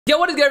Yo,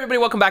 what is good, everybody?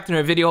 Welcome back to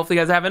another video. Hopefully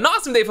you guys have an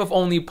awesome day full of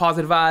only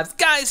positive vibes.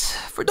 Guys,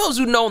 for those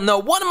who don't know,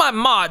 one of my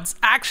mods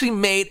actually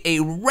made a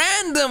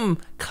random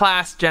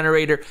class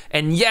generator,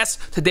 and yes,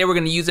 today we're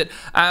gonna use it.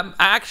 I'm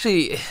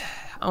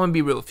gonna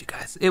be real with you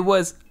guys. It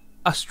was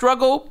a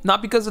struggle,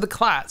 not because of the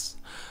class,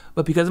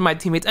 but because of my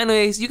teammates.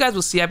 Anyways, you guys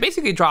will see, I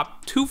basically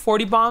dropped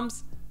 240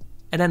 bombs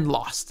and then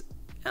lost.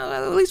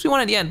 At least we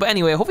won at the end. But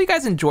anyway, I hope you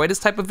guys enjoy this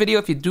type of video.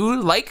 If you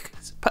do,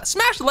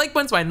 smash the like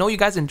button so I know you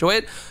guys enjoy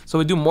it, so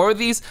we do more of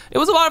these. It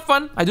was a lot of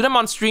fun. I do them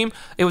on stream.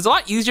 It was a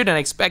lot easier than I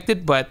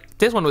expected, but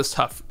this one was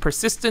tough.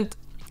 Persistent,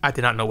 I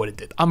did not know what it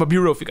did. I'm gonna be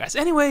real with you guys.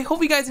 Anyway,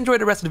 hope you guys enjoyed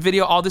the rest of the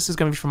video. All this is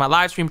gonna be from my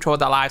live stream,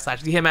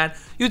 troll.live/thehitman,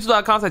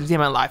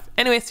 youtube.com/thehitmanlive.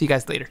 Anyway, see you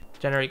guys later.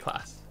 Generate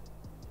class.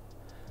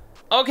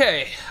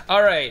 Okay,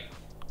 all right.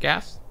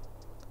 Gas?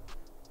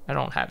 I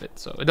don't have it,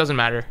 so it doesn't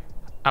matter.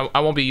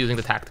 I won't be using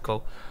the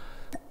tactical.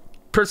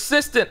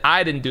 Persistent,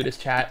 I didn't do this,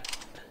 chat.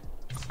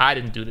 I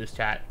didn't do this,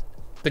 chat.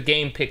 The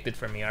game picked it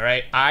for me, all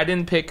right? I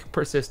didn't pick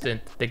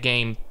persistent. The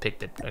game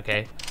picked it,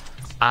 okay?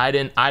 I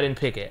didn't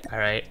pick it, all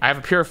right? I have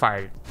a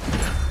purifier.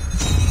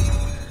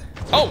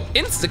 Oh,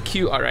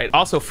 insta-Q, all right.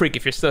 Also, Freak,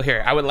 if you're still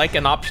here, I would like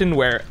an option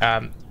where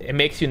it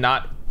makes you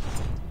not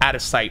out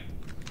of sight.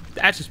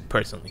 That's just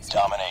personally.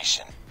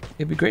 Domination.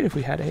 It'd be great if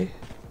we had a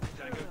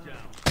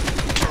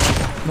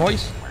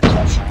noise. We're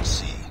capturing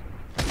C.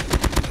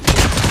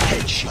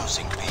 Head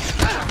choosing B.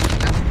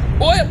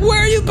 What?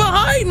 Where are you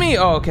behind me?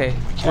 Oh, okay.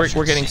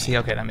 We're getting C.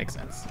 Okay, that makes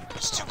sense.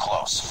 It's too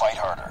close. Fight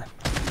harder.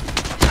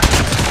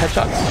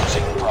 Headshots.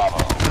 Losing Bravo.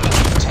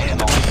 Taking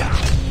the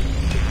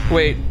lead.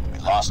 Wait. We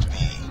lost B.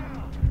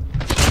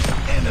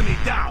 Enemy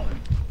down.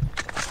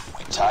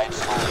 We tied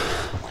for the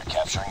lead. We're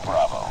capturing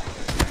Bravo.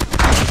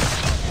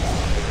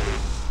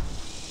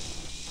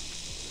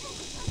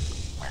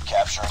 We're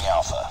capturing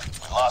Alpha.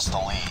 We lost the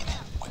lead.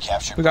 We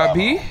captured We got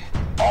Bravo. B.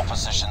 All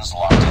positions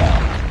locked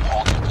down.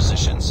 Hold your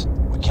positions.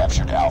 We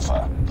captured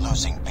Alpha.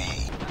 Losing B.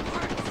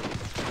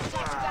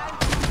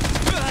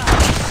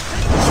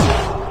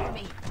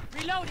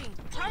 Reloading.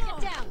 Target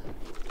down.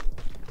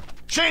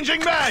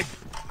 Changing mag.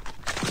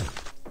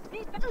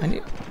 I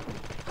need.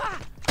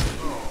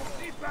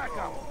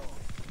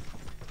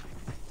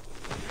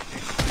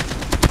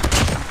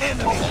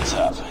 Heads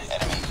up.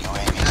 Enemy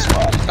UAV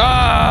spotted.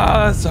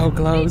 Ah, so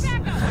close.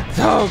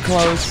 So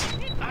close.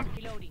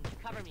 Reloading.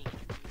 Cover me.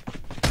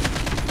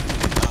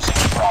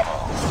 Losing Bravo.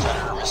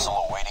 Predator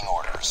missile awaiting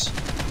orders.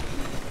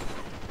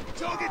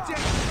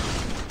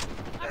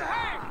 I'm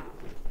hurt.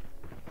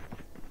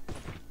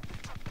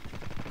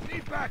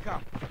 Need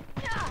backup.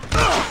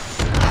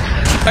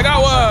 I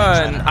got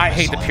one. I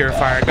hate the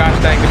purifier.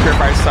 Gosh dang, the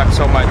purifier sucks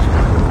so much.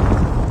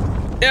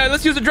 Yeah,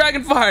 let's use the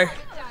dragon fire.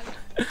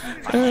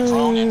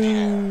 Drone in the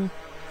air.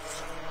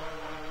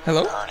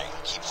 Hello? Hurting.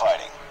 Keep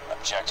fighting.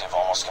 Objective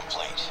almost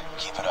complete.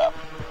 Keep it up.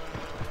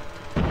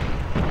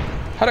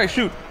 How do I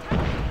shoot?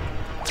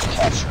 We're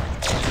capturing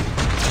A.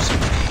 Losing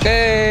B.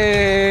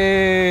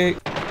 Hey.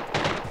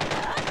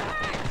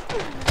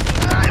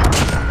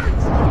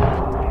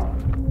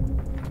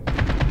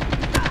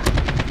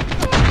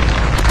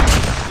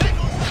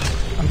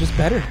 I'm just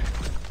better.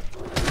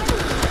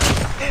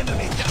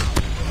 Enemy down.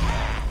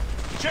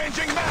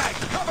 Changing mag.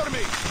 Cover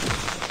me.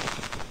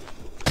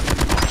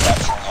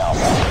 Capturing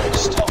Alpha.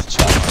 Stealth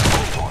chopper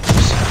awaiting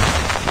orders.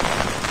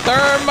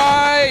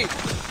 Thermite.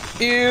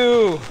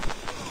 Ew.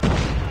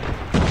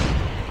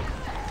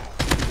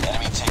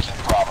 Enemy taking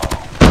Bravo.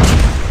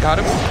 Got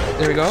him.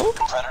 There we go.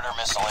 Predator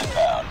missile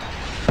inbound.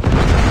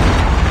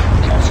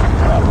 Capturing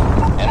Bravo.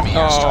 Enemy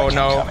airstrike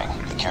incoming.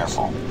 Be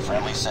careful.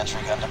 Friendly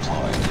sentry gun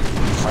deployed.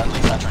 Friendly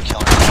hunter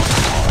killer drone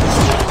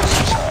deployed.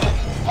 Losing Charlie.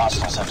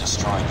 Hostiles have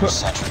destroyed your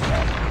sentry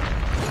gun.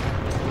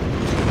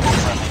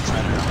 Friendly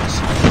predator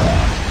missile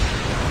inbound.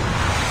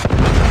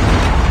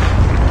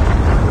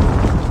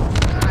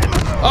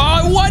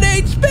 Oh, 1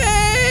 HP!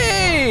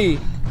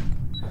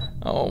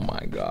 Oh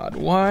my god,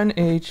 1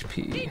 HP.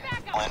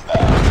 Inbound.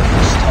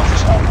 Stealth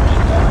chopper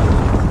inbound.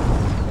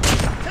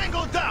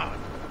 Tango down.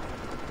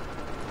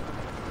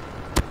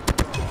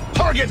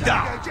 Target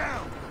down.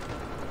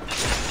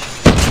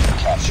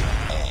 Captured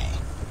A.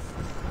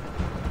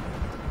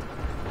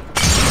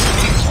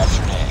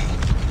 Captured A.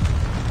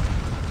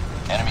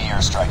 Enemy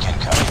airstrike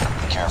incoming.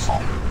 Be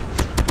careful.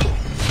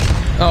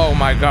 Oh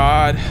my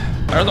god.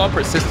 Are those all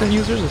persistent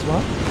users as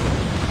well?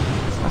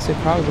 I say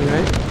probably,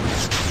 right?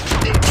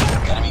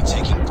 Enemy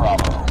taking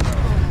Bravo.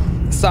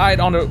 Side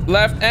on the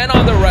left and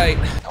on the right.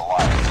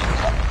 Goliath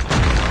incoming.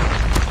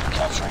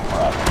 Capturing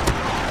Bravo.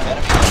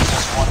 Enemy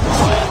has one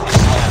Goliath is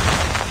landing.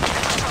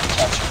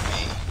 Capture B.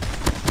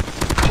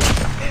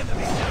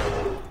 Enemy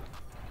down.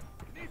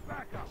 Need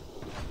backup.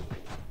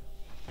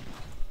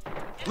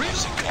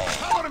 Losing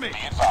A. Be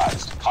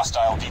advised.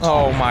 Hostile VTOL.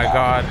 Oh my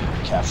god.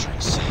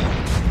 Capturing C.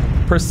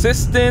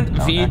 Persistent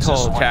Nexus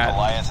VTOL, one chat.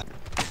 Goliath.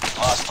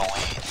 Lost the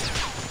lead.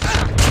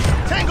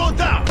 Tango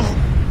down.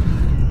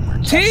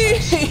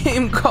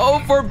 Team, go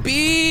for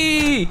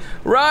B!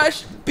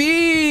 Rush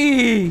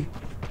B!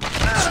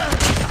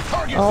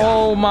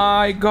 Oh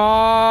my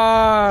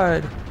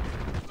god!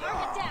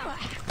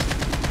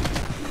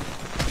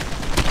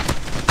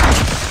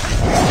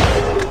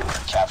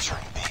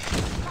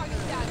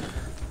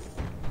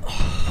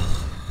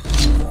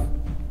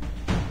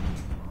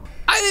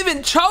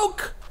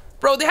 choke?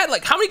 Bro, they had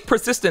like, how many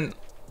persistent?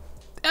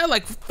 They had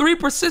like 3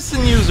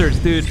 persistent users,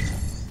 dude.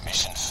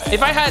 Mission failed.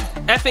 If I had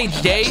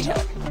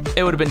FHJ,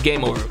 it would have been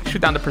game over.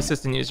 Shoot down the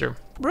persistent user.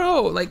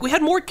 Bro, like, we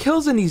had more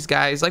kills than these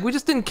guys. Like, we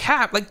just didn't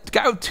cap. Like, the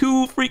guy with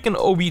 2 freaking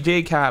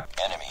OBJ cap.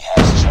 Enemy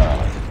has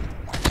Charlie.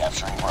 We're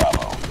capturing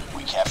Bravo.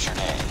 We captured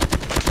A.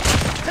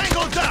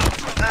 Tango down!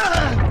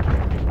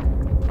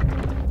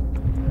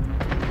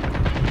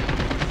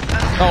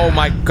 Oh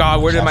my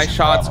god, where did my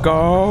shots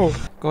go?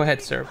 Go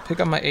ahead, sir. Pick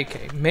up my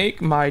AK.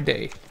 Make my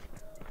day.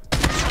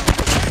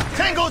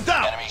 Tango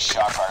down! Enemy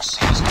shock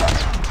RC is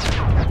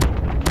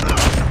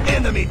coming.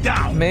 Enemy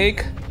down!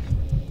 Make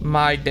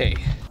my day.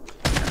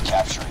 We're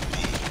capturing B.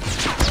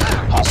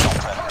 Hostile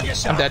predator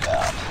is I'm dead.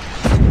 down.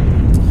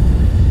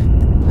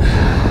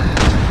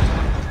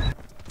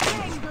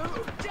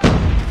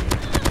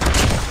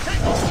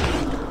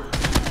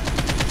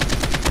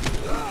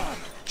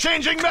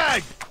 Changing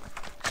mag!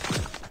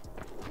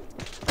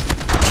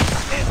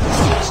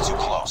 It's too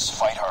close.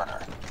 Fight harder.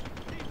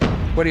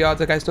 What are the odds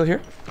that guy's still here?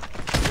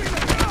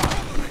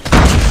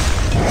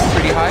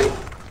 Pretty high. We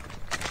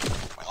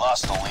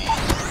lost the lead.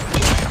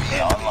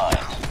 UAV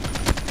online.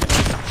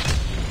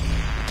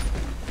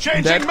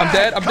 Changing dead, I'm mag!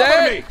 dead, I'm Cover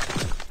dead. me.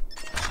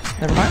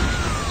 Never mind.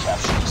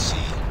 Capturing C.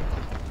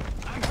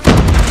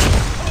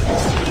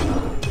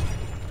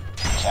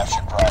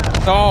 Captured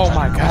Bravo. Oh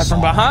my Predator god, missile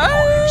from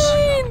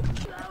behind!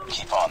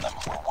 Keep on them.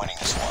 We're winning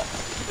this one.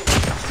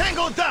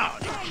 Tango down!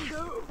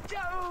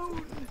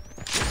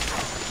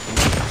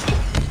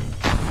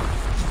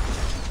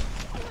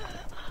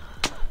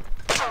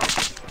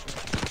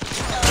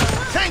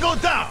 Tango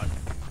down!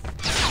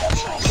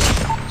 Capturing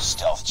C.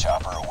 Stealth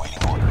chopper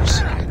awaiting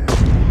orders.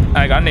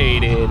 I got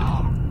naded.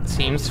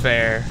 Seems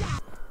fair.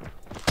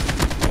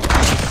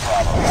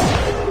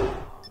 Bravo.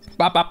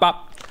 Bop, bop,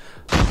 bop.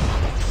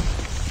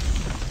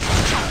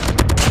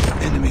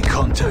 Enemy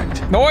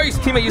contact. Noise,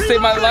 teammate, you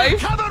saved my life.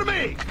 Cover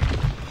me!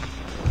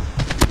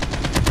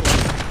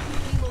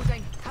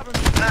 Reloading. Cover me.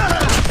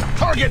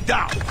 Target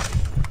down!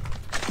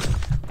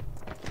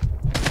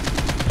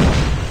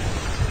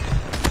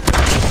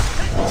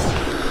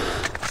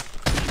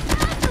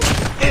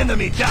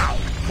 Enemy down!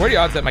 What are the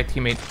odds that my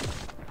teammate?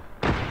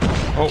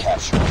 Oh,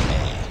 Capturing A.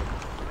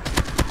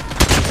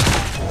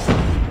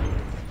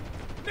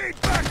 Need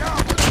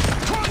backup!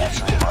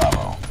 Capturing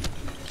Bravo.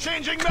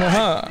 Changing mag!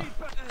 uh-huh.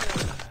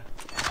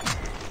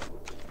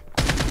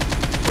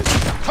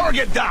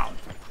 Target down!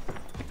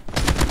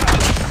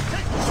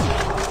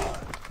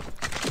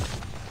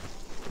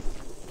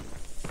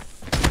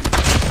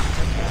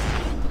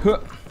 Huh.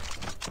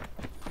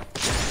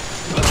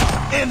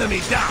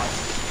 Enemy down!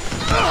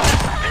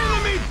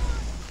 Enemy!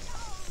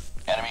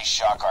 Enemy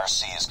shock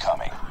RC is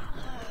coming.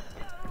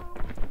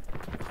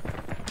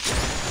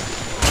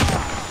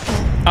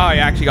 Oh, I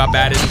actually got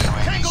batted.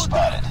 UAV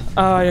spotted.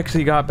 Oh, I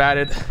actually got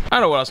batted. I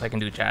don't know what else I can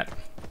do, chat.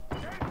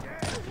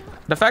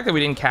 The fact that we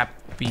didn't cap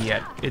B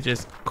yet is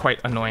just quite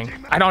annoying.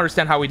 I don't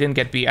understand how we didn't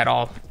get B at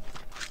all.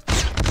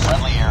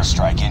 Friendly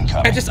airstrike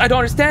incoming. I don't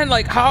understand,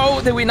 like, how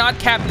did we not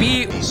cap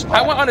B?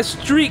 I went on a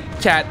streak,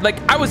 chat. Like,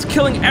 I was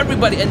killing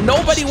everybody and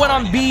nobody went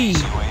on B.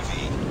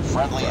 UAV.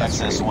 Friendly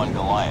XS-1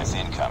 Goliath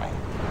incoming.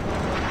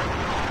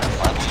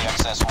 Friendly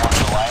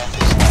XS-1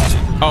 Goliath is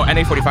landed. Oh,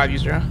 NA-45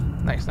 user, huh?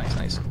 Nice, nice,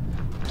 nice.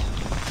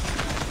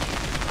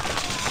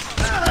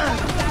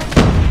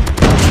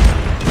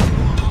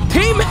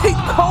 Teammate,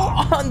 go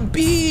on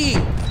B!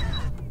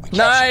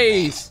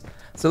 Nice!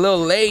 It's a little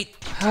late.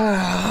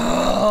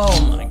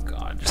 Oh my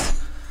god.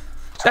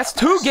 That's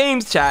 2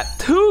 games, chat.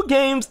 2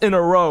 games in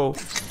a row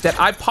that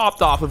I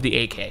popped off of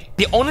the AK.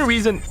 The only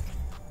reason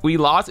we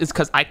lost is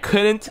because I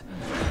couldn't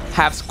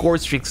have score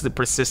streaks with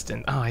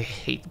persistent. Oh, I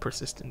hate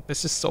persistent.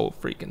 This is so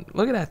freaking...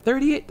 Look at that.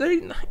 38,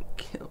 39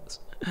 kills.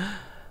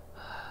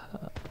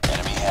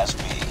 Enemy has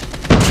B.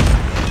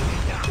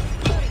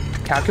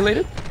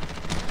 Calculated?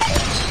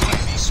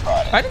 UAV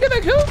spotted. I didn't get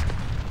that kill?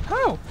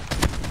 How?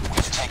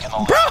 We've taken the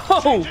lead.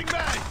 Bro! Changing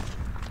mag!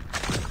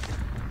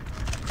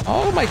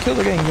 All my kills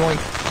are getting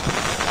yoinked.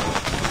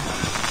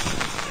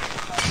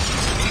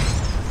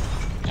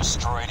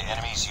 Destroyed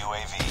enemy's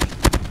UAV.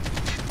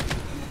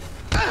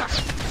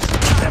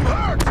 I'm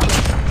hurt!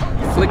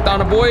 Flicked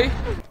on a boy.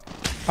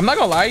 I'm not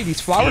gonna lie, these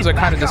flowers are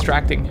kind of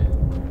distracting.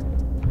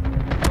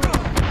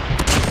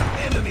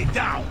 Enemy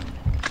down!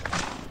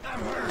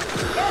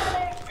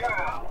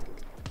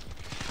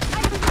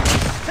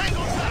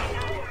 Tango down!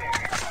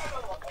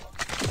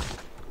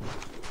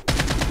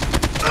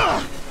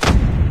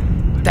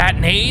 That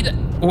nade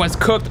was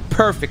cooked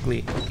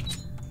perfectly.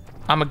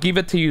 I'm gonna give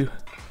it to you.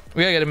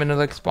 We gotta get him into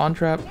like spawn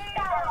trap.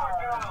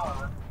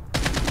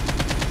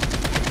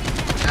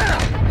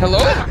 Hello?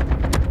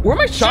 Where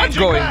my shots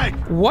Changing going? mag.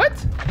 What?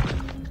 It's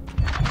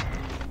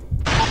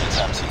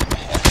our team.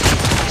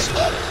 Enemy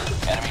spotted.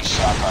 Enemy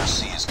shock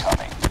RC is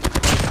coming.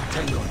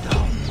 Tango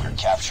down! We're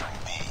capturing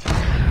B.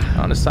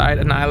 On the side,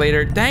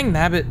 annihilator. Dang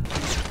nabbit.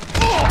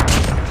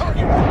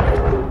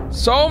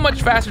 So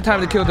much faster time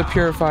to kill the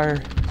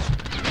purifier.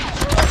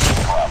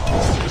 Bravo.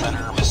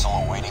 Predator missile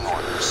awaiting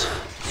orders.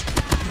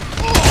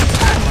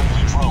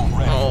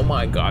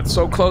 my god,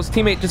 so close.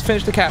 Teammate, just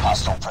finish the cap.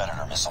 Hostile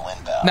Predator missile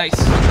inbound. Nice.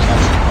 Capture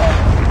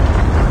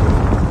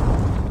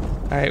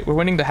All right, we're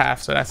winning the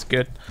half, so that's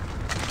good.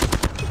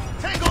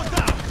 Tango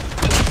down.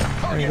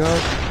 There you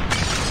go.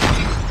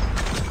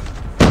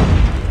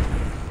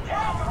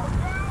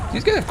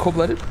 These guys have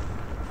cold-blooded.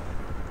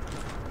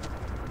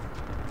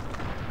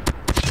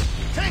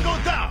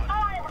 Tango down.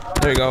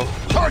 There you go.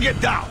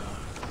 Target down.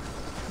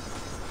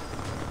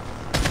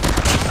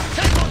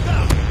 Tango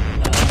down.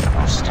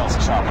 Our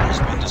stealth chopper has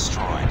been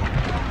destroyed.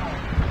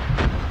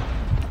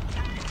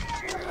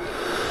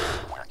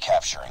 We're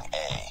capturing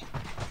A.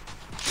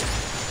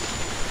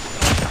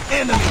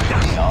 Enemy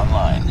down. B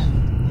online.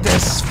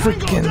 This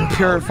freaking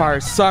purifier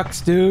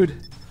sucks,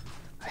 dude.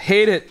 I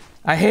hate it.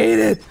 I hate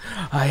it.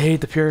 I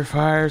hate the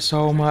purifier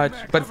so much.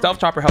 But stealth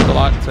chopper helped a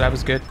lot, so that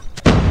was good.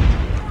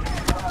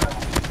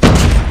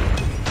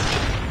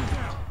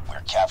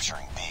 We're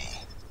capturing B.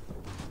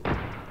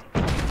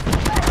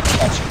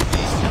 Capturing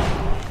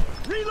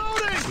B.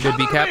 Reloading. Good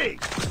B cap.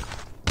 Cover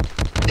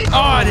me.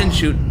 Oh, I didn't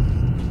shoot.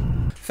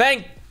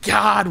 Thank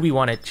God we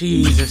won it.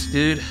 Jesus,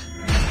 dude.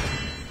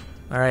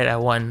 All right, I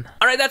won.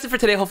 All right, that's it for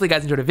today. Hopefully you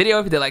guys enjoyed the video.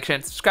 If you did, like, share,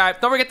 and subscribe.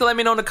 Don't forget to let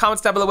me know in the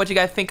comments down below what you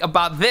guys think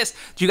about this.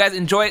 Do you guys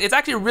enjoy it? It's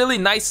actually a really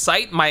nice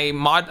site. My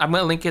mod, I'm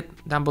gonna link it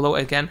down below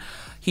again.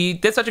 He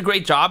did such a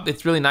great job.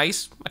 It's really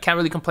nice. I can't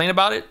really complain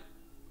about it.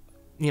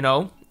 You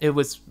know, it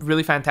was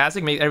really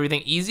fantastic. Made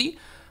everything easy.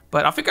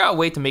 But I'll figure out a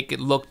way to make it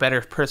look better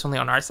personally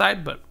on our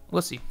side, but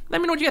we'll see.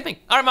 Let me know what you guys think.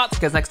 All right, I'm out. See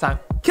you guys next time.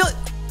 Kill it.